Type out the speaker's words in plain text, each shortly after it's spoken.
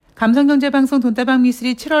감성경제방송 돈다방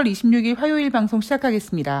미스리 7월 26일 화요일 방송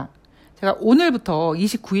시작하겠습니다. 제가 오늘부터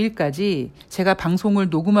 29일까지 제가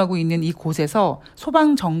방송을 녹음하고 있는 이 곳에서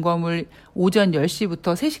소방점검을 오전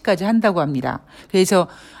 10시부터 3시까지 한다고 합니다. 그래서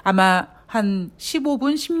아마 한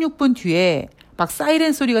 15분, 16분 뒤에 막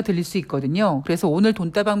사이렌 소리가 들릴 수 있거든요. 그래서 오늘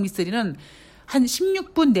돈다방 미스리는 한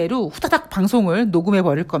 16분 내로 후다닥 방송을 녹음해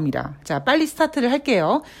버릴 겁니다. 자, 빨리 스타트를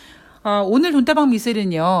할게요. 오늘 돈다방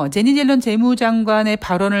미스리는요, 제니 옐런 재무장관의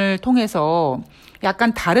발언을 통해서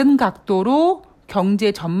약간 다른 각도로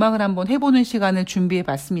경제 전망을 한번 해보는 시간을 준비해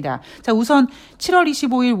봤습니다. 자, 우선 7월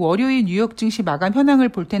 25일 월요일 뉴욕증시 마감 현황을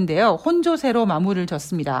볼 텐데요. 혼조세로 마무리를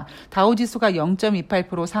졌습니다. 다우지수가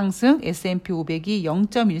 0.28% 상승, S&P 500이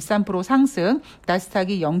 0.13% 상승,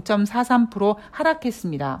 나스닥이 0.43%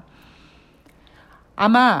 하락했습니다.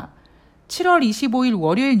 아마 7월 25일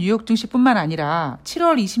월요일 뉴욕 증시뿐만 아니라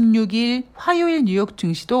 7월 26일 화요일 뉴욕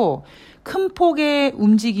증시도 큰 폭의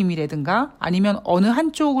움직임이라든가 아니면 어느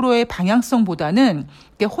한쪽으로의 방향성보다는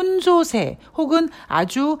혼조세 혹은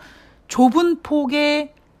아주 좁은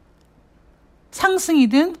폭의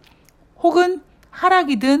상승이든 혹은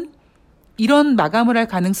하락이든 이런 마감을 할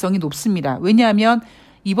가능성이 높습니다. 왜냐하면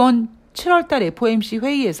이번 7월달 FOMC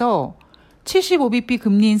회의에서 75bp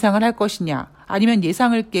금리 인상을 할 것이냐, 아니면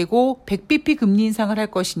예상을 깨고 100bp 금리 인상을 할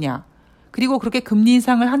것이냐, 그리고 그렇게 금리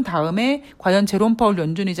인상을 한 다음에 과연 제롬 파월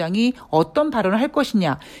연준 의장이 어떤 발언을 할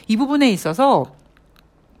것이냐, 이 부분에 있어서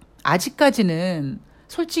아직까지는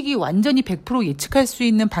솔직히 완전히 100% 예측할 수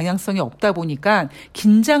있는 방향성이 없다 보니까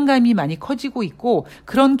긴장감이 많이 커지고 있고,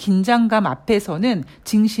 그런 긴장감 앞에서는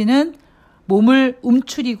증시는 몸을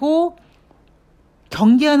움츠리고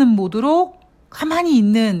경계하는 모드로 가만히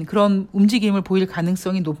있는 그런 움직임을 보일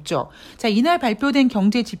가능성이 높죠. 자, 이날 발표된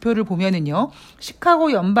경제 지표를 보면은요,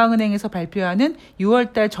 시카고 연방은행에서 발표하는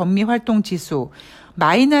 6월달 전미 활동 지수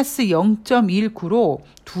마이너스 0.19로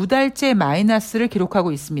두 달째 마이너스를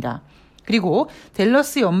기록하고 있습니다. 그리고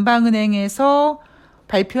댈러스 연방은행에서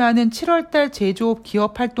발표하는 7월달 제조업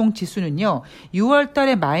기업 활동 지수는요,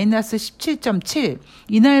 6월달에 마이너스 17.7,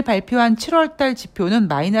 이날 발표한 7월달 지표는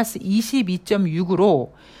마이너스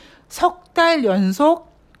 22.6으로 석 달 연속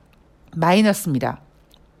마이너스입니다.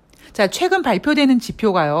 자, 최근 발표되는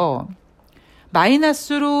지표가요,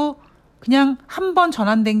 마이너스로 그냥 한 번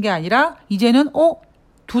전환된 게 아니라 이제는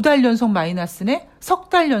두 달 연속 마이너스네, 석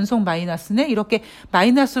달 연속 마이너스네, 이렇게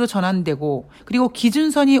마이너스로 전환되고, 그리고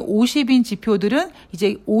기준선이 50인 지표들은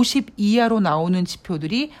이제 50 이하로 나오는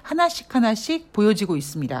지표들이 하나씩 보여지고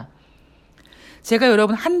있습니다. 제가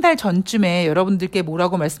여러분 한 달 전쯤에 여러분들께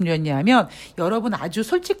뭐라고 말씀드렸냐면, 여러분 아주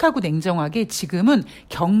솔직하고 냉정하게 지금은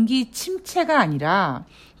경기 침체가 아니라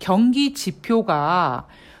경기 지표가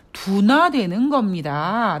둔화되는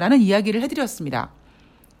겁니다 라는 이야기를 해드렸습니다.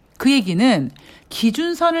 그 얘기는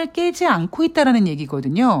기준선을 깨지 않고 있다는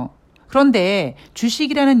얘기거든요. 그런데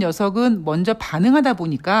주식이라는 녀석은 먼저 반응하다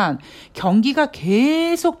보니까 경기가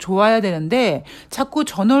계속 좋아야 되는데 자꾸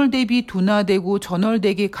전월 대비 둔화되고 전월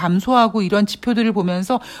대비 감소하고 이런 지표들을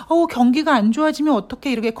보면서 경기가 안 좋아지면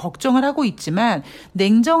어떻게 이렇게 걱정을 하고 있지만,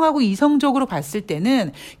 냉정하고 이성적으로 봤을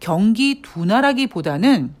때는 경기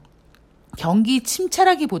둔화라기보다는, 경기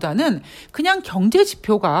침체라기보다는 그냥 경제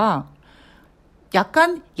지표가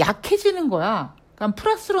약간 약해지는 거야. 그러니까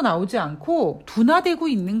플러스로 나오지 않고 둔화되고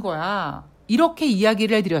있는 거야. 이렇게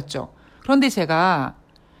이야기를 해드렸죠. 그런데 제가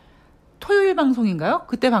토요일 방송인가요?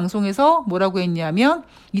 그때 방송에서 뭐라고 했냐면,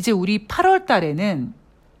 이제 우리 8월 달에는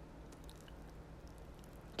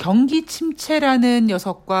경기 침체라는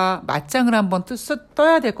녀석과 맞짱을 한번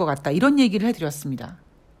떠야 될 것 같다, 이런 얘기를 해드렸습니다.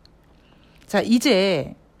 자,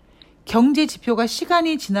 이제 경제 지표가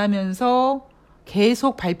시간이 지나면서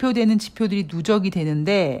계속 발표되는 지표들이 누적이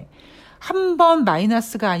되는데, 한 번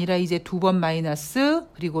마이너스가 아니라 이제 두 번 마이너스,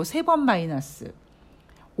 그리고 세 번 마이너스,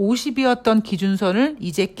 50이었던 기준선을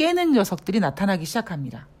이제 깨는 녀석들이 나타나기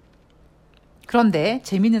시작합니다. 그런데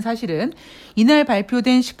재미있는 사실은 이날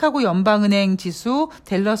발표된 시카고 연방은행 지수,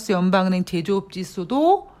 댈러스 연방은행 제조업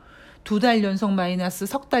지수도 두 달 연속 마이너스,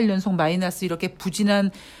 석 달 연속 마이너스, 이렇게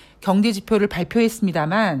부진한 경제 지표를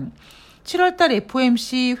발표했습니다만, 7월달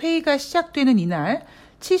FOMC 회의가 시작되는 이날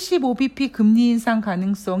 75bp 금리 인상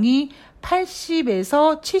가능성이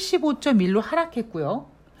 80에서 75.1로 하락했고요.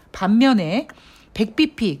 반면에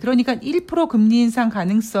 100bp, 그러니까 1% 금리 인상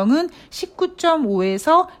가능성은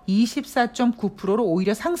 19.5에서 24.9%로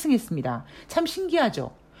오히려 상승했습니다. 참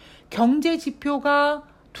신기하죠. 경제 지표가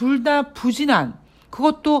둘 다 부진한,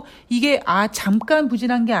 그것도 이게 잠깐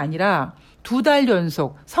부진한 게 아니라 두 달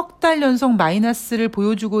연속, 석 달 연속 마이너스를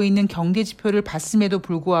보여주고 있는 경제 지표를 봤음에도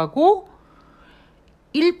불구하고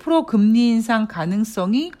 1% 금리 인상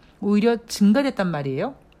가능성이 오히려 증가됐단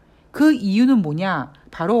말이에요. 그 이유는 뭐냐?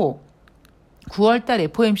 바로 9월달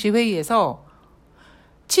FOMC 회의에서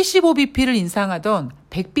 75bp를 인상하던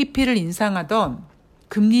 100bp를 인상하던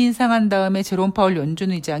금리 인상한 다음에 제롬 파월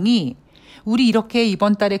연준 의장이 우리 이렇게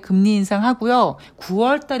이번 달에 금리 인상하고요.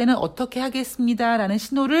 9월 달에는 어떻게 하겠습니다라는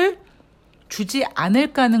신호를 주지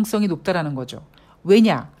않을 가능성이 높다라는 거죠.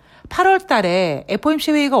 왜냐? 8월 달에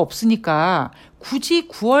FOMC 회의가 없으니까 굳이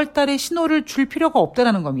 9월 달에 신호를 줄 필요가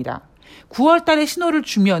없다라는 겁니다. 9월 달에 신호를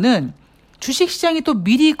주면은 주식시장이 또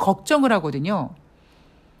미리 걱정을 하거든요.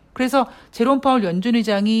 그래서 제롬 파월 연준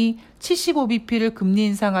의장이 75bp를 금리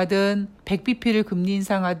인상하든 100bp를 금리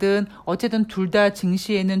인상하든 어쨌든 둘 다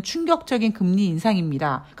증시에는 충격적인 금리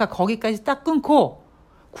인상입니다. 그러니까 거기까지 딱 끊고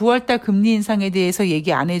 9월달 금리 인상에 대해서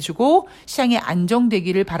얘기 안 해주고 시장이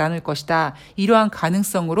안정되기를 바라는 것이다. 이러한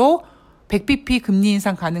가능성으로 100bp 금리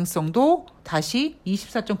인상 가능성도 다시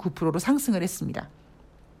 24.9%로 상승을 했습니다.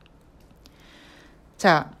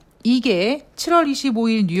 자, 이게 7월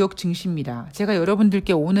 25일 뉴욕 증시입니다. 제가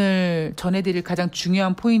여러분들께 오늘 전해드릴 가장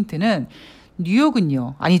중요한 포인트는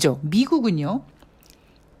미국은요.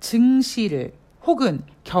 증시를 혹은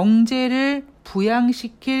경제를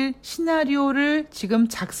부양시킬 시나리오를 지금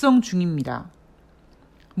작성 중입니다.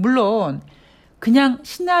 물론 그냥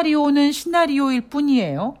시나리오는 시나리오일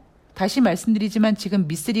뿐이에요. 다시 말씀드리지만 지금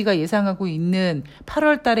미스리가 예상하고 있는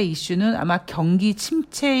 8월 달의 이슈는 아마 경기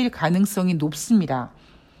침체일 가능성이 높습니다.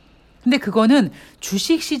 근데 그거는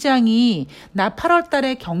주식시장이 나 8월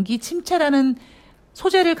달에 경기 침체라는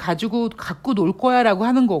소재를 갖고 놀 거야 라고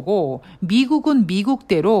하는 거고, 미국은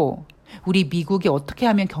미국대로 우리 미국이 어떻게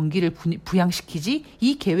하면 경기를 부양시키지?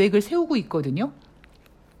 이 계획을 세우고 있거든요.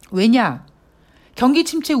 왜냐? 경기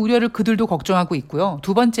침체 우려를 그들도 걱정하고 있고요.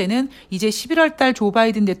 두 번째는 이제 11월 달 조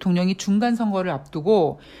바이든 대통령이 중간 선거를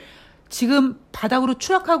앞두고 지금 바닥으로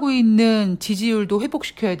추락하고 있는 지지율도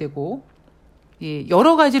회복시켜야 되고,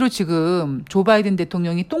 여러 가지로 지금 조 바이든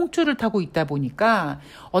대통령이 똥줄을 타고 있다 보니까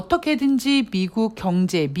어떻게든지 미국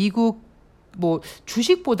경제, 미국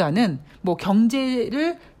주식보다는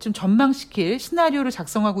경제를 좀 전망시킬 시나리오를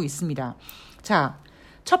작성하고 있습니다. 자,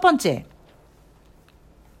 첫 번째.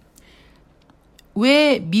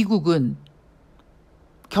 왜 미국은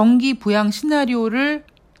경기 부양 시나리오를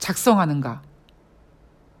작성하는가?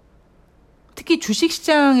 특히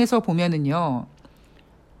주식시장에서 보면은요,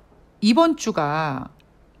 이번 주가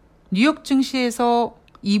뉴욕 증시에서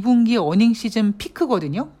 2분기 어닝 시즌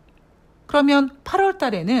피크거든요. 그러면 8월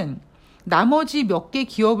달에는 나머지 몇 개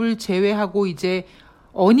기업을 제외하고 이제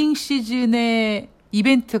어닝 시즌의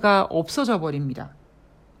이벤트가 없어져 버립니다.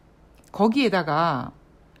 거기에다가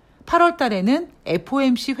 8월 달에는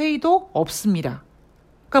FOMC 회의도 없습니다.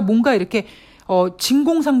 그러니까 뭔가 이렇게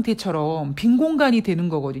진공 상태처럼 빈 공간이 되는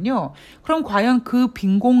거거든요. 그럼 과연 그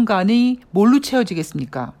빈 공간이 뭘로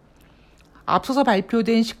채워지겠습니까? 앞서서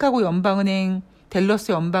발표된 시카고 연방은행,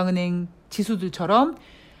 댈러스 연방은행 지수들처럼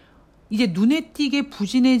이제 눈에 띄게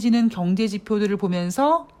부진해지는 경제 지표들을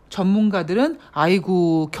보면서 전문가들은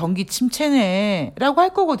아이고 경기 침체네 라고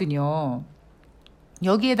할 거거든요.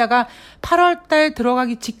 여기에다가 8월 달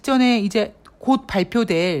들어가기 직전에 이제 곧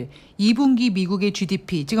발표될 2분기 미국의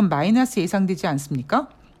GDP 지금 마이너스 예상되지 않습니까?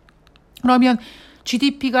 그러면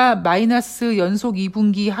GDP가 마이너스 연속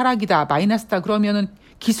 2분기 하락이다, 마이너스다 그러면은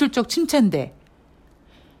기술적 침체인데,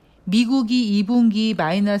 미국이 2분기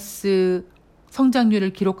마이너스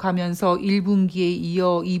성장률을 기록하면서 1분기에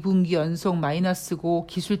이어 2분기 연속 마이너스고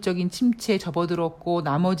기술적인 침체에 접어들었고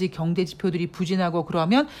나머지 경제 지표들이 부진하고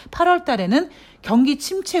그러면 8월 달에는 경기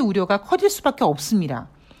침체 우려가 커질 수밖에 없습니다.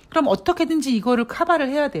 그럼 어떻게든지 이거를 커버를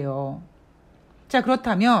해야 돼요. 자,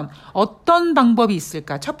 그렇다면 어떤 방법이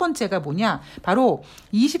있을까? 첫 번째가 뭐냐? 바로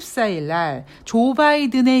 24일 날 조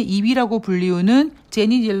바이든의 2위라고 불리우는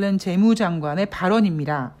제니 옐런 재무장관의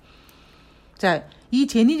발언입니다. 자, 이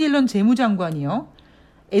제니 옐런 재무장관이요,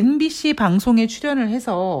 NBC 방송에 출연을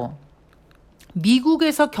해서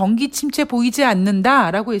미국에서 경기 침체 보이지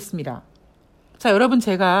않는다라고 했습니다. 자, 여러분,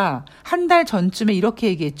 제가 한 달 전쯤에 이렇게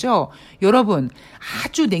얘기했죠. 여러분,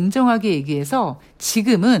 아주 냉정하게 얘기해서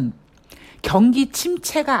지금은 경기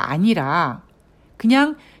침체가 아니라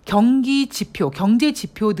그냥 경기 지표, 경제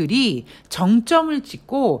지표들이 정점을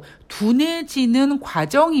찍고 둔해지는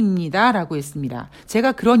과정입니다 라고 했습니다.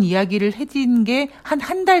 제가 그런 이야기를 해드린 게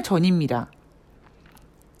한 달 전입니다.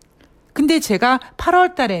 근데 제가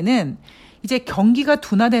 8월 달에는 이제 경기가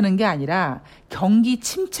둔화되는 게 아니라 경기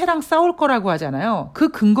침체랑 싸울 거라고 하잖아요. 그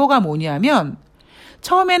근거가 뭐냐면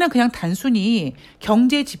처음에는 그냥 단순히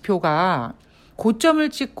경제 지표가 고점을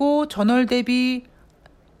찍고 전월 대비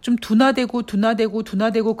좀 둔화되고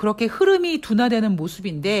그렇게 흐름이 둔화되는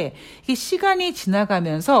모습인데, 이게 시간이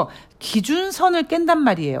지나가면서 기준선을 깬단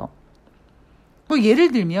말이에요.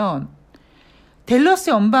 예를 들면 댈러스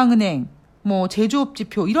연방은행, 제조업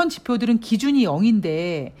지표 이런 지표들은 기준이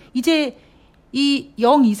 0인데 이제 이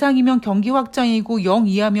 0 이상이면 경기 확장이고 0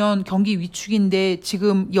 이하면 경기 위축인데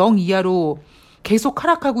지금 0 이하로 계속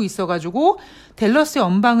하락하고 있어가지고 댈러스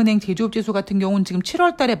연방은행 제조업 지수 같은 경우는 지금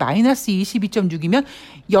 7월 달에 마이너스 22.6이면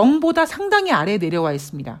 0보다 상당히 아래에 내려와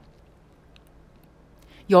있습니다.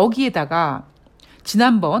 여기에다가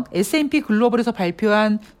지난번 S&P 글로벌에서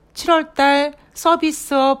발표한 7월 달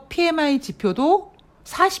서비스업 PMI 지표도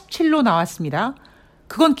 47로 나왔습니다.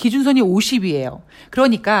 그건 기준선이 50이에요.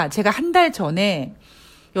 그러니까 제가 한 달 전에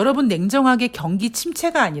여러분 냉정하게 경기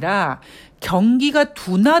침체가 아니라 경기가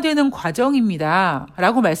둔화되는 과정입니다.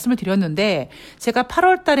 라고 말씀을 드렸는데 제가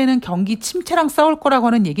 8월 달에는 경기 침체랑 싸울 거라고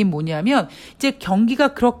하는 얘기는 뭐냐면 이제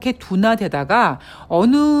경기가 그렇게 둔화되다가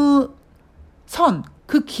어느 선,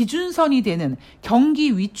 그 기준선이 되는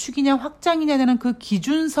경기 위축이냐 확장이냐 되는 그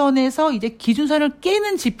기준선에서 이제 기준선을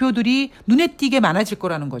깨는 지표들이 눈에 띄게 많아질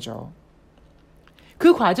거라는 거죠.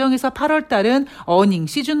 그 과정에서 8월 달은 어닝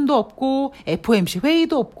시즌도 없고 FOMC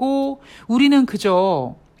회의도 없고 우리는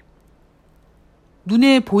그저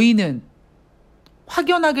눈에 보이는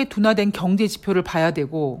확연하게 둔화된 경제 지표를 봐야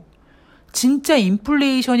되고 진짜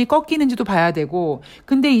인플레이션이 꺾이는지도 봐야 되고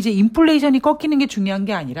근데 이제 인플레이션이 꺾이는 게 중요한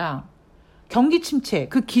게 아니라 경기 침체,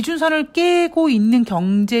 그 기준선을 깨고 있는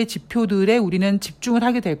경제 지표들에 우리는 집중을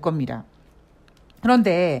하게 될 겁니다.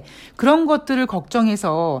 그런데 그런 것들을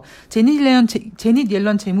걱정해서 제닛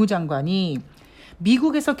옐런 재무장관이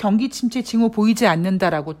미국에서 경기 침체 징후 보이지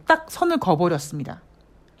않는다라고 딱 선을 그어버렸습니다.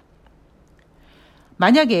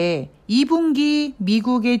 만약에 2분기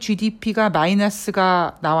미국의 GDP가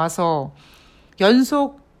마이너스가 나와서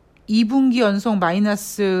 2분기 연속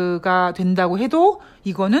마이너스가 된다고 해도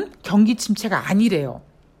이거는 경기 침체가 아니래요.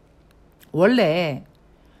 원래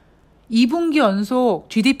 2분기 연속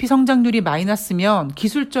GDP 성장률이 마이너스면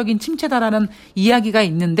기술적인 침체다라는 이야기가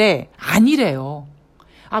있는데 아니래요.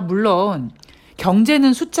 물론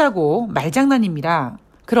경제는 숫자고 말장난입니다.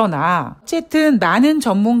 그러나 어쨌든 많은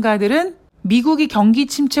전문가들은 미국이 경기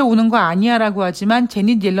침체 오는 거 아니야라고 하지만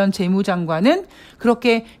제닛 옐런 재무장관은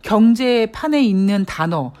그렇게 경제판에 있는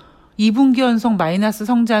단어 2분기 연속 마이너스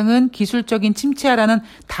성장은 기술적인 침체라는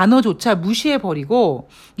단어조차 무시해버리고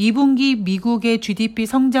 2분기 미국의 GDP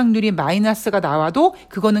성장률이 마이너스가 나와도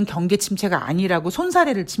그거는 경기 침체가 아니라고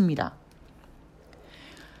손사래를 칩니다.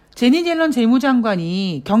 제닛 옐런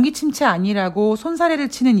재무장관이 경기 침체 아니라고 손사래를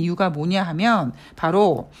치는 이유가 뭐냐 하면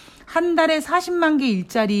바로 한 달에 40만 개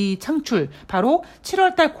일자리 창출, 바로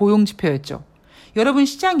 7월 달 고용 지표였죠. 여러분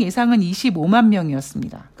시장 예상은 25만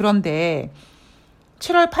명이었습니다. 그런데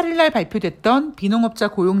 7월 8일 날 발표됐던 비농업자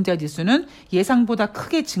고용자 지수는 예상보다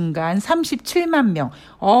크게 증가한 37만 명,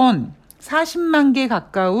 40만 개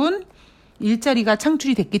가까운 일자리가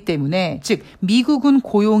창출이 됐기 때문에 즉 미국은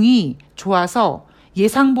고용이 좋아서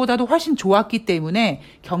예상보다도 훨씬 좋았기 때문에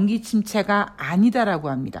경기 침체가 아니다라고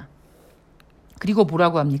합니다. 그리고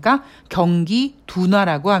뭐라고 합니까? 경기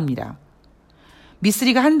둔화라고 합니다.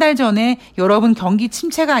 미스리가 한 달 전에 여러분 경기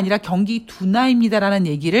침체가 아니라 경기 둔화입니다라는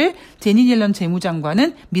얘기를 제닛 옐런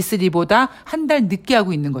재무장관은 미스리보다 한 달 늦게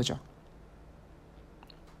하고 있는 거죠.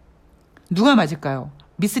 누가 맞을까요?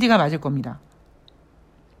 미스리가 맞을 겁니다.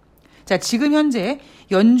 자, 지금 현재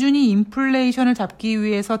연준이 인플레이션을 잡기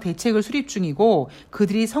위해서 대책을 수립 중이고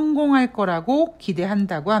그들이 성공할 거라고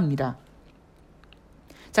기대한다고 합니다.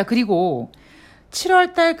 자, 그리고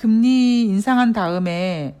 7월 달 금리 인상한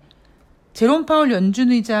다음에 제롬 파월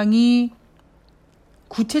연준 의장이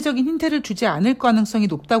구체적인 힌트를 주지 않을 가능성이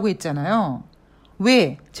높다고 했잖아요.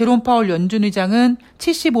 왜 제롬 파월 연준 의장은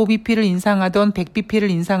 75bp를 인상하던 100bp를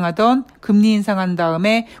인상하던 금리 인상한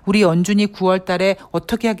다음에 우리 연준이 9월 달에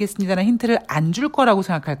어떻게 하겠습니다라는 힌트를 안 줄 거라고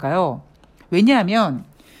생각할까요? 왜냐하면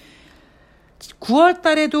 9월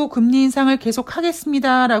달에도 금리 인상을 계속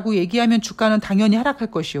하겠습니다라고 얘기하면 주가는 당연히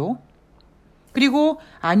하락할 것이요. 그리고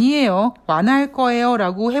아니에요. 완화할 거예요.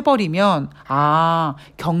 라고 해버리면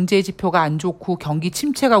경제 지표가 안 좋고 경기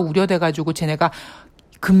침체가 우려돼가지고 쟤네가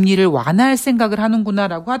금리를 완화할 생각을 하는구나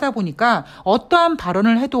라고 하다 보니까 어떠한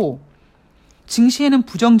발언을 해도 증시에는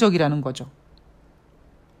부정적이라는 거죠.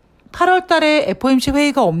 8월 달에 FOMC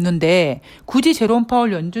회의가 없는데 굳이 제롬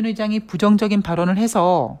파월 연준 의장이 부정적인 발언을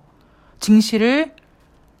해서 증시를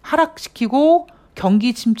하락시키고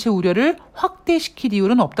경기 침체 우려를 확대시킬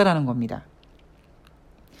이유는 없다라는 겁니다.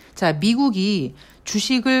 자, 미국이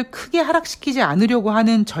주식을 크게 하락시키지 않으려고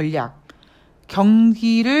하는 전략,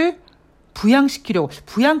 경기를 부양시키려고,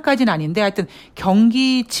 부양까지는 아닌데 하여튼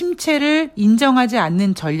경기 침체를 인정하지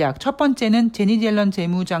않는 전략. 첫 번째는 제닛 옐런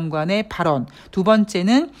재무장관의 발언, 두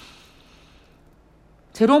번째는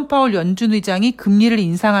제롬 파월 연준 의장이 금리를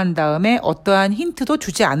인상한 다음에 어떠한 힌트도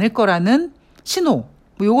주지 않을 거라는 신호.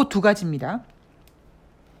 뭐 요거 두 가지입니다.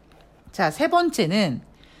 자, 세 번째는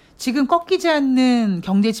지금 꺾이지 않는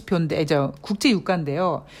경제 지표인데, 국제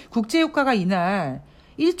유가인데요. 국제 유가가 이날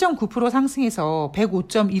 1.9% 상승해서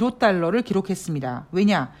 105.15달러를 기록했습니다.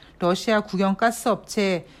 왜냐? 러시아 국영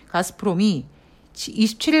가스업체 가스프롬이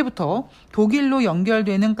 27일부터 독일로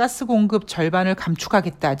연결되는 가스 공급 절반을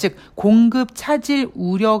감축하겠다. 즉 공급 차질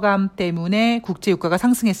우려감 때문에 국제 유가가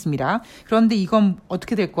상승했습니다. 그런데 이건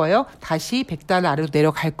어떻게 될 거예요? 다시 100달러 아래로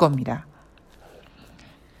내려갈 겁니다.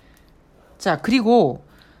 자, 그리고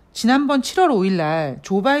지난번 7월 5일 날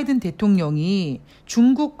조 바이든 대통령이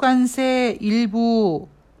중국 관세 일부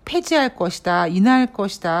폐지할 것이다, 인하할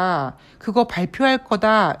것이다, 그거 발표할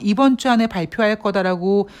거다, 이번 주 안에 발표할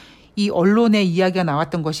거다라고 이 언론의 이야기가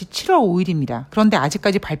나왔던 것이 7월 5일입니다. 그런데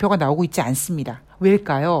아직까지 발표가 나오고 있지 않습니다.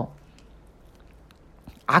 왜일까요?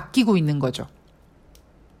 아끼고 있는 거죠.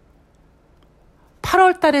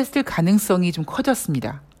 8월 달에 쓸 가능성이 좀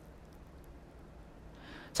커졌습니다.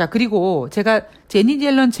 자, 그리고 제가 제니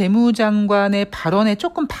옐런 재무장관의 발언에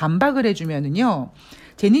조금 반박을 해주면은요,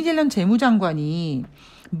 제니 옐런 재무장관이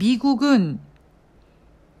미국은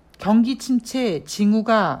경기 침체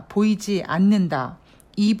징후가 보이지 않는다.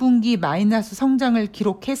 2분기 마이너스 성장을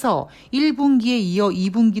기록해서 1분기에 이어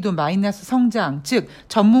 2분기도 마이너스 성장, 즉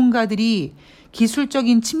전문가들이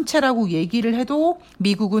기술적인 침체라고 얘기를 해도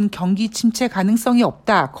미국은 경기 침체 가능성이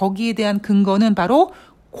없다. 거기에 대한 근거는 바로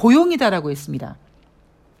고용이다라고 했습니다.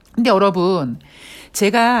 근데 여러분,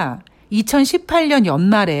 제가 2018년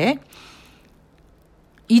연말에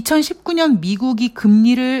 2019년 미국이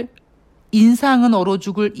금리를 인상은 얼어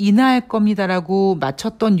죽을 인하할 겁니다라고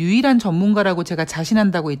맞췄던 유일한 전문가라고 제가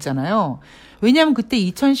자신한다고 했잖아요. 왜냐하면 그때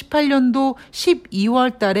 2018년도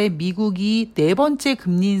 12월 달에 미국이 네 번째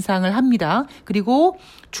금리 인상을 합니다. 그리고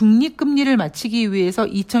중립금리를 맞추기 위해서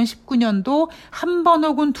 2019년도 한 번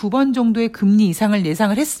혹은 두 번 정도의 금리 인상을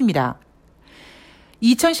예상을 했습니다.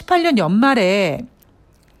 2018년 연말에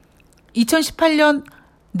 2018년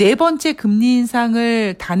네 번째 금리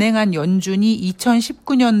인상을 단행한 연준이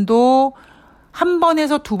 2019년도 한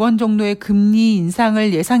번에서 두 번 정도의 금리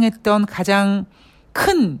인상을 예상했던 가장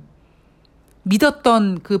큰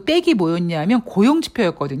믿었던 그 백이 뭐였냐면 고용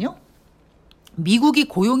지표였거든요. 미국이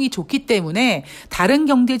고용이 좋기 때문에 다른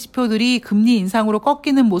경제 지표들이 금리 인상으로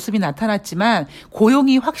꺾이는 모습이 나타났지만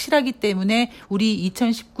고용이 확실하기 때문에 우리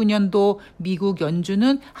 2019년도 미국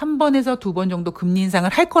연준은 한 번에서 두 번 정도 금리 인상을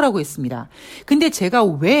할 거라고 했습니다. 근데 제가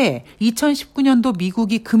왜 2019년도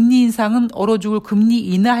미국이 금리 인상은 얼어 죽을 금리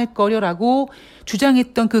인하할 거려라고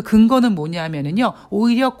주장했던 그 근거는 뭐냐면요.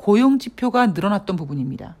 오히려 고용 지표가 늘어났던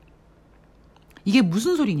부분입니다. 이게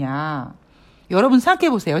무슨 소리냐. 여러분 생각해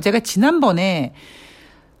보세요. 제가 지난번에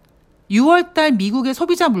 6월달 미국의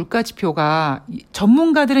소비자 물가 지표가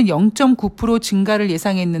전문가들은 0.9% 증가를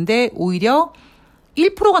예상했는데 오히려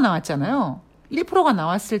 1%가 나왔잖아요. 1%가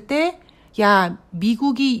나왔을 때 야,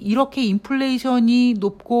 미국이 이렇게 인플레이션이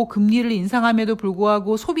높고 금리를 인상함에도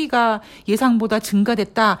불구하고 소비가 예상보다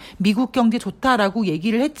증가됐다. 미국 경제 좋다라고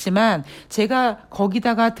얘기를 했지만 제가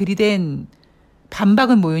거기다가 들이댄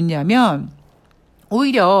반박은 뭐였냐면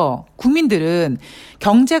오히려 국민들은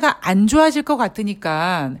경제가 안 좋아질 것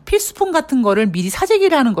같으니까 필수품 같은 거를 미리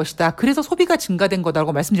사재기를 하는 것이다. 그래서 소비가 증가된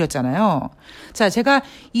거다라고 말씀드렸잖아요. 자, 제가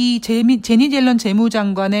이 제니 옐런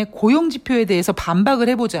재무장관의 고용지표에 대해서 반박을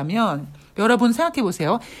해보자면 여러분 생각해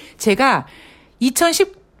보세요. 제가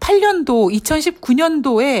 2018년도,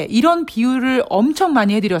 2019년도에 이런 비유를 엄청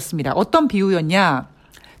많이 해드렸습니다. 어떤 비유였냐.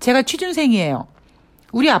 제가 취준생이에요.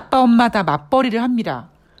 우리 아빠, 엄마 다 맞벌이를 합니다.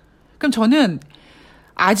 그럼 저는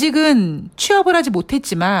아직은 취업을 하지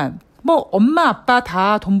못했지만 뭐 엄마 아빠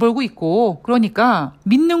다 돈 벌고 있고 그러니까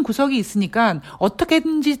믿는 구석이 있으니까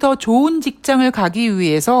어떻게든지 더 좋은 직장을 가기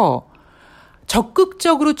위해서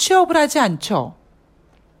적극적으로 취업을 하지 않죠.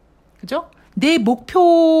 그죠? 내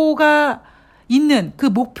목표가 있는 그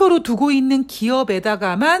목표로 두고 있는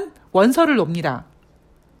기업에다가만 원서를 놓습니다.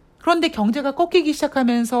 그런데 경제가 꺾이기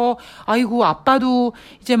시작하면서 아이고 아빠도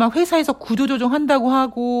이제 막 회사에서 구조조정한다고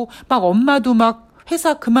하고 막 엄마도 막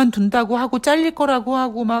회사 그만둔다고 하고 잘릴 거라고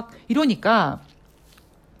하고 막 이러니까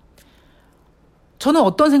저는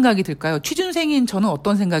어떤 생각이 들까요? 취준생인 저는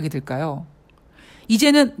어떤 생각이 들까요?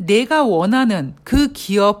 이제는 내가 원하는 그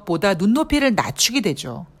기업보다 눈높이를 낮추게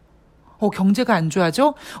되죠. 경제가 안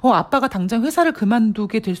좋아져? 아빠가 당장 회사를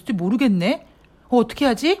그만두게 될 수도 모르겠네? 어떻게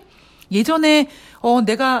하지? 예전에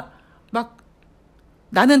내가 막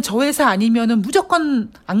나는 저 회사 아니면은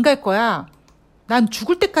무조건 안 갈 거야. 난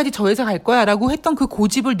죽을 때까지 저 회사 갈 거야 라고 했던 그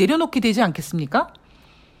고집을 내려놓게 되지 않겠습니까?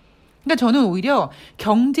 그러니까 저는 오히려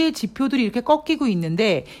경제 지표들이 이렇게 꺾이고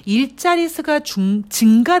있는데 일자리 수가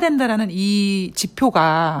증가된다라는 이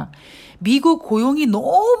지표가 미국 고용이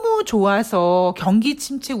너무 좋아서 경기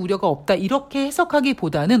침체 우려가 없다 이렇게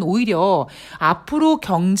해석하기보다는 오히려 앞으로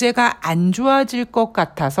경제가 안 좋아질 것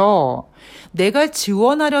같아서 내가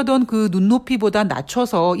지원하려던 그 눈높이보다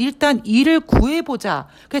낮춰서 일단 일을 구해보자.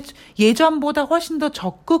 예전보다 훨씬 더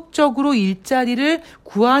적극적으로 일자리를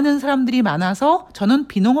구하는 사람들이 많아서 저는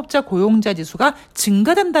비농업자 고용자 지수가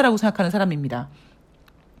증가된다라고 생각하는 사람입니다.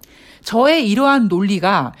 저의 이러한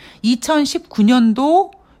논리가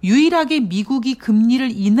 2019년도 유일하게 미국이 금리를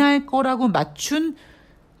인하할 거라고 맞춘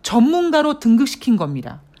전문가로 등극시킨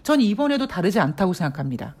겁니다. 전 이번에도 다르지 않다고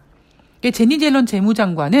생각합니다. 제니 옐런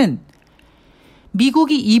재무장관은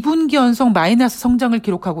미국이 2분기 연속 마이너스 성장을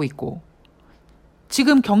기록하고 있고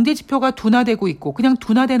지금 경제 지표가 둔화되고 있고 그냥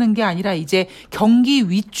둔화되는 게 아니라 이제 경기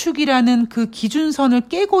위축이라는 그 기준선을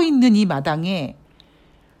깨고 있는 이 마당에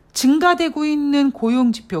증가되고 있는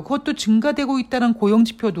고용지표, 그것도 증가되고 있다는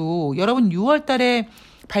고용지표도 여러분 6월 달에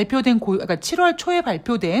발표된 그러니까 7월 초에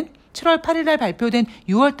발표된 7월 8일 날 발표된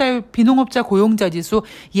 6월 달 비농업자 고용자 지수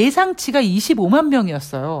예상치가 25만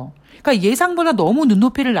명이었어요. 그러니까 예상보다 너무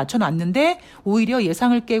눈높이를 낮춰놨는데 오히려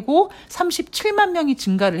예상을 깨고 37만 명이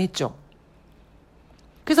증가를 했죠.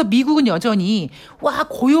 그래서 미국은 여전히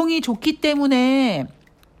고용이 좋기 때문에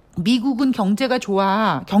미국은 경제가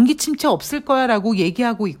좋아, 경기 침체 없을 거야라고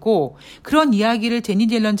얘기하고 있고 그런 이야기를 제니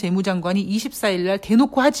옐런 재무장관이 24일 날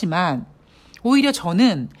대놓고 하지만 오히려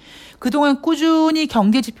저는 그동안 꾸준히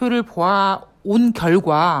경제 지표를 보아온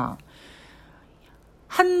결과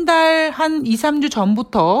한 2, 3주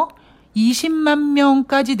전부터 20만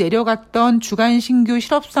명까지 내려갔던 주간 신규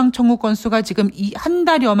실업상 청구 건수가 지금 한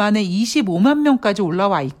달여 만에 25만 명까지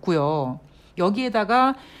올라와 있고요.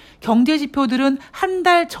 여기에다가 경제 지표들은 한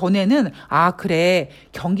달 전에는 그래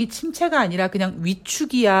경기 침체가 아니라 그냥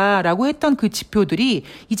위축이야 라고 했던 그 지표들이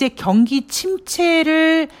이제 경기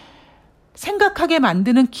침체를 생각하게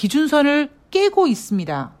만드는 기준선을 깨고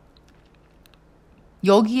있습니다.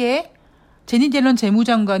 여기에 제니 옐런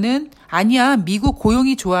재무장관은 아니야 미국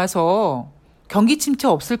고용이 좋아서 경기 침체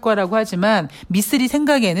없을 거라고 하지만 미스리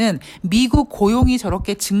생각에는 미국 고용이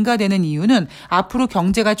저렇게 증가되는 이유는 앞으로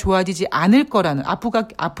경제가 좋아지지 않을 거라는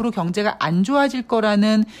앞으로 경제가 안 좋아질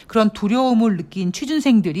거라는 그런 두려움을 느낀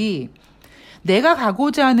취준생들이 내가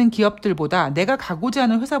가고자 하는 기업들보다 내가 가고자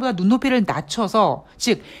하는 회사보다 눈높이를 낮춰서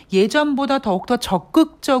즉 예전보다 더욱더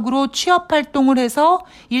적극적으로 취업 활동을 해서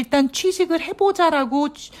일단 취직을 해보자라고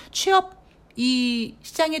취업 이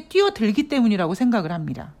시장에 뛰어들기 때문이라고 생각을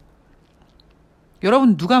합니다.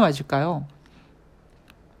 여러분 누가 맞을까요?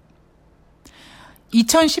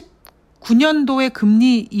 2019년도에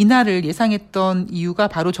금리 인하를 예상했던 이유가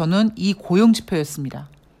바로 저는 이 고용지표였습니다.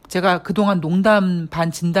 제가 그동안 농담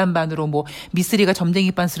반 진담 반으로 미스리가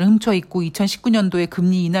점쟁이 빤스를 훔쳐입고 2019년도에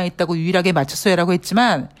금리 인하했다고 유일하게 맞췄어요라고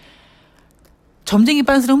했지만 점쟁이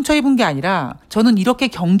빤스를 훔쳐입은 게 아니라 저는 이렇게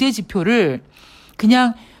경제 지표를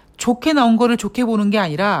그냥 좋게 나온 거를 좋게 보는 게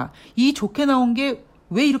아니라 이 좋게 나온 게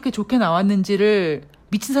왜 이렇게 좋게 나왔는지를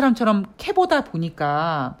미친 사람처럼 캐보다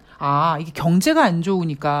보니까 이게 경제가 안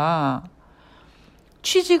좋으니까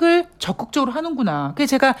취직을 적극적으로 하는구나.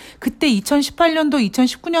 그래서 제가 그때 2018년도,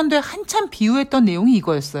 2019년도에 한참 비유했던 내용이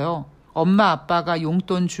이거였어요. 엄마 아빠가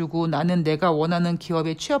용돈 주고 나는 내가 원하는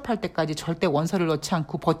기업에 취업할 때까지 절대 원서를 넣지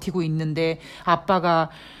않고 버티고 있는데 아빠가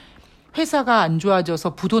회사가 안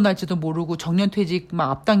좋아져서 부도 날지도 모르고 정년퇴직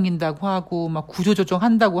앞당긴다고 하고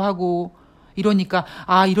구조조정한다고 하고 이러니까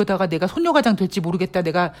이러다가 내가 손녀가장 될지 모르겠다.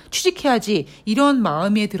 내가 취직해야지. 이런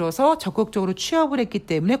마음에 들어서 적극적으로 취업을 했기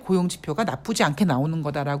때문에 고용지표가 나쁘지 않게 나오는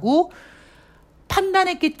거다라고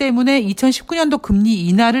판단했기 때문에 2019년도 금리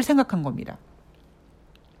인하를 생각한 겁니다.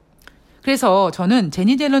 그래서 저는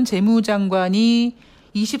제니 옐런 재무장관이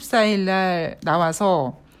 24일 날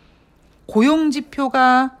나와서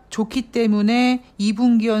고용지표가 좋기 때문에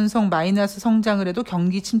 2분기 연속 마이너스 성장을 해도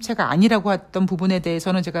경기 침체가 아니라고 했던 부분에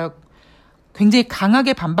대해서는 제가 굉장히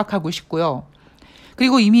강하게 반박하고 싶고요.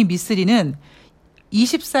 그리고 이미 미스리는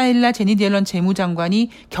 24일 날 제니 옐런 재무장관이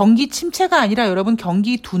경기 침체가 아니라 여러분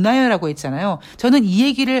경기 둔화라고 했잖아요. 저는 이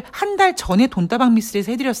얘기를 한 달 전에 돈다방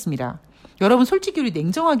미스리에서 해드렸습니다. 여러분 솔직히 우리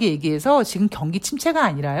냉정하게 얘기해서 지금 경기 침체가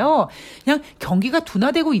아니라요. 그냥 경기가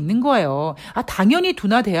둔화되고 있는 거예요. 당연히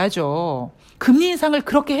둔화돼야죠. 금리 인상을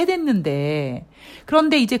그렇게 해댔는데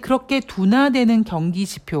그런데 이제 그렇게 둔화되는 경기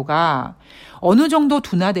지표가 어느 정도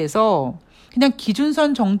둔화돼서 그냥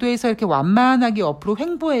기준선 정도에서 이렇게 완만하게 옆으로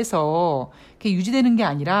횡보해서 이렇게 유지되는 게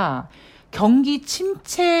아니라 경기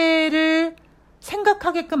침체를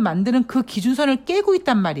생각하게끔 만드는 그 기준선을 깨고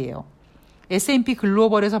있단 말이에요. S&P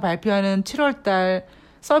글로벌에서 발표하는 7월 달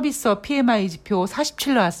서비스업 PMI 지표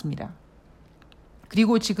 47 나왔습니다.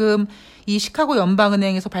 그리고 지금 이 시카고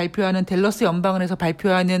연방은행에서 발표하는 댈러스 연방은행에서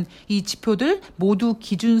발표하는 이 지표들 모두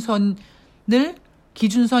기준선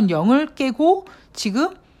 0을 깨고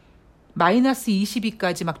지금 마이너스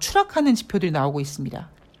 22까지 막 추락하는 지표들이 나오고 있습니다.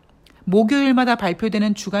 목요일마다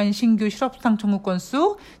발표되는 주간 신규 실업수당 청구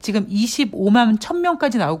건수 지금 25만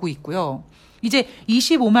 1000명까지 나오고 있고요. 이제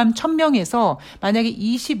 25만 1000명에서 만약에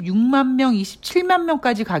 26만 명, 27만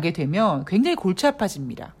명까지 가게 되면 굉장히 골치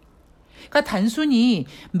아파집니다. 그러니까 단순히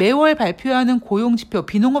매월 발표하는 고용지표,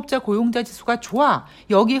 비농업자 고용자 지수가 좋아,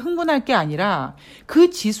 여기에 흥분할 게 아니라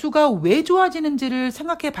그 지수가 왜 좋아지는지를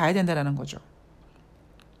생각해 봐야 된다는 거죠.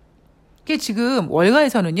 그게 지금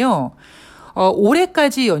월가에서는요,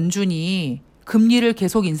 올해까지 연준이 금리를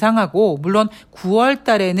계속 인상하고, 물론 9월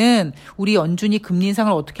달에는 우리 연준이 금리 인상을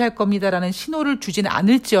어떻게 할 겁니다라는 신호를 주지는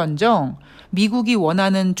않을지언정 미국이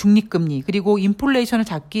원하는 중립금리 그리고 인플레이션을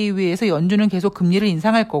잡기 위해서 연준은 계속 금리를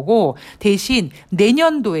인상할 거고, 대신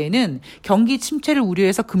내년도에는 경기 침체를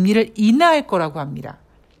우려해서 금리를 인하할 거라고 합니다.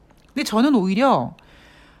 근데 저는 오히려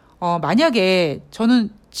만약에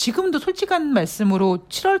저는 지금도 솔직한 말씀으로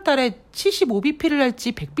 7월 달에 75bp를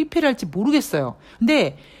할지 100bp를 할지 모르겠어요.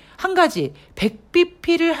 근데 한 가지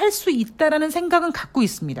 100bp를 할 수 있다라는 생각은 갖고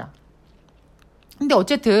있습니다. 근데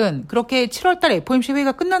어쨌든 그렇게 7월 달 FOMC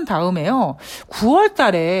회의가 끝난 다음에요. 9월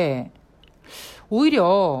달에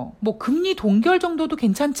오히려 뭐 금리 동결 정도도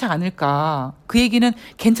괜찮지 않을까. 그 얘기는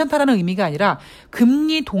괜찮다라는 의미가 아니라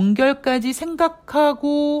금리 동결까지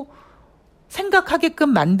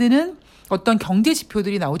생각하게끔 만드는 어떤 경제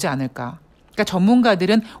지표들이 나오지 않을까. 그러니까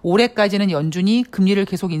전문가들은 올해까지는 연준이 금리를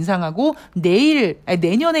계속 인상하고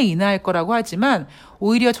내년에 인하할 거라고 하지만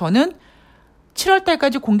오히려 저는 7월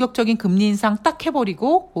달까지 공격적인 금리 인상 딱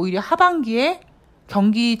해버리고 오히려 하반기에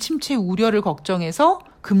경기 침체 우려를 걱정해서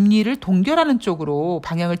금리를 동결하는 쪽으로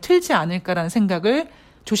방향을 틀지 않을까라는 생각을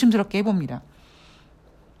조심스럽게 해봅니다.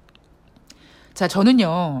 자,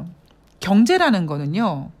 저는요, 경제라는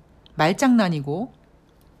거는요, 말장난이고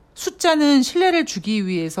숫자는 신뢰를 주기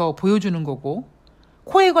위해서 보여주는 거고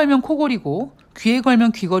코에 걸면 코골이고 귀에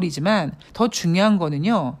걸면 귀걸이지만 더 중요한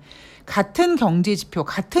거는요. 같은 경제 지표,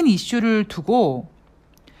 같은 이슈를 두고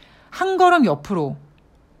한 걸음 옆으로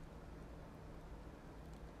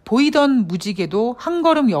보이던 무지개도 한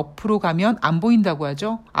걸음 옆으로 가면 안 보인다고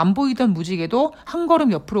하죠. 안 보이던 무지개도 한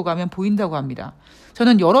걸음 옆으로 가면 보인다고 합니다.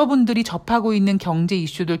 저는 여러분들이 접하고 있는 경제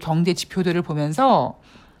이슈들, 경제 지표들을 보면서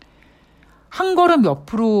한 걸음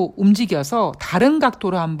옆으로 움직여서 다른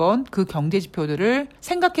각도로 한번 그 경제 지표들을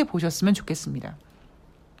생각해 보셨으면 좋겠습니다.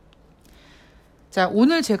 자,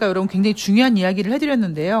 오늘 제가 여러분 굉장히 중요한 이야기를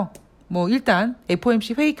해드렸는데요. 뭐 일단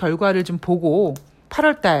FOMC 회의 결과를 좀 보고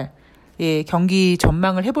 8월 달 경기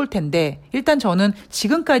전망을 해볼 텐데, 일단 저는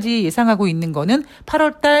지금까지 예상하고 있는 거는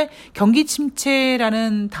 8월 달 경기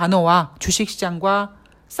침체라는 단어와 주식시장과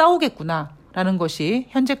싸우겠구나라는 것이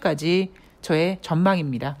현재까지 저의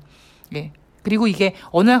전망입니다. 예. 그리고 이게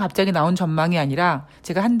어느 날 갑자기 나온 전망이 아니라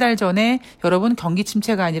제가 한 달 전에 여러분 경기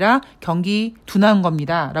침체가 아니라 경기 둔화인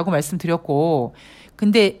겁니다 라고 말씀드렸고,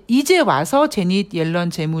 근데 이제 와서 제닛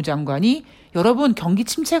옐런 재무장관이 여러분 경기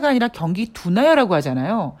침체가 아니라 경기 둔화야라고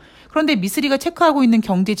하잖아요. 그런데 미스리가 체크하고 있는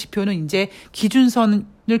경제 지표는 이제 기준선을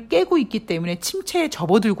깨고 있기 때문에 침체에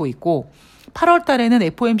접어들고 있고, 8월 달에는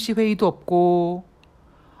FOMC 회의도 없고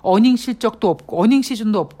어닝 실적도 없고 어닝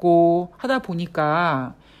시즌도 없고 하다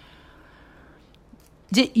보니까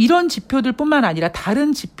이제 이런 지표들뿐만 아니라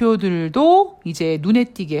다른 지표들도 이제 눈에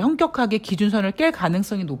띄게 엄격하게 기준선을 깰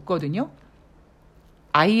가능성이 높거든요.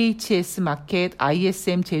 IHS 마켓,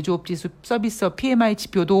 ISM 제조업 지수, 서비스업 PMI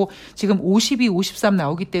지표도 지금 52, 53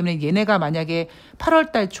 나오기 때문에 얘네가 만약에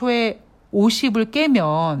 8월 달 초에 50을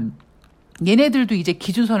깨면 얘네들도 이제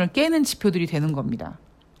기준선을 깨는 지표들이 되는 겁니다.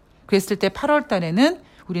 그랬을 때 8월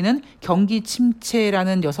달에는 우리는 경기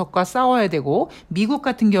침체라는 녀석과 싸워야 되고, 미국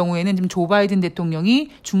같은 경우에는 지금 조 바이든 대통령이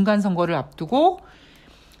중간 선거를 앞두고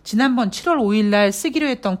지난번 7월 5일 날 쓰기로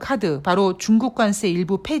했던 카드, 바로 중국 관세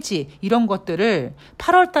일부 폐지, 이런 것들을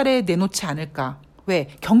 8월 달에 내놓지 않을까. 왜?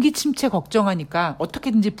 경기 침체 걱정하니까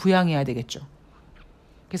어떻게든지 부양해야 되겠죠.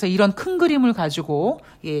 그래서 이런 큰 그림을 가지고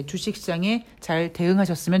주식시장에 잘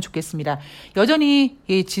대응하셨으면 좋겠습니다. 여전히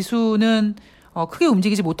지수는 크게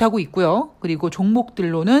움직이지 못하고 있고요. 그리고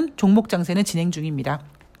종목들로는 종목 장세는 진행 중입니다.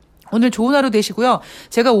 오늘 좋은 하루 되시고요.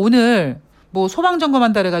 제가 오늘 뭐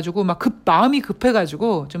소방점검한다 그래가지고 마음이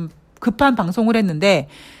급해가지고 좀 급한 방송을 했는데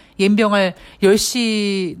옌병을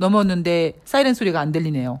 10시 넘었는데 사이렌 소리가 안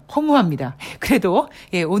들리네요. 허무합니다. 그래도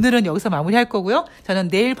오늘은 여기서 마무리할 거고요. 저는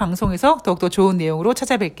내일 방송에서 더욱더 좋은 내용으로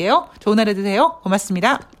찾아뵐게요. 좋은 하루 되세요.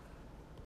 고맙습니다.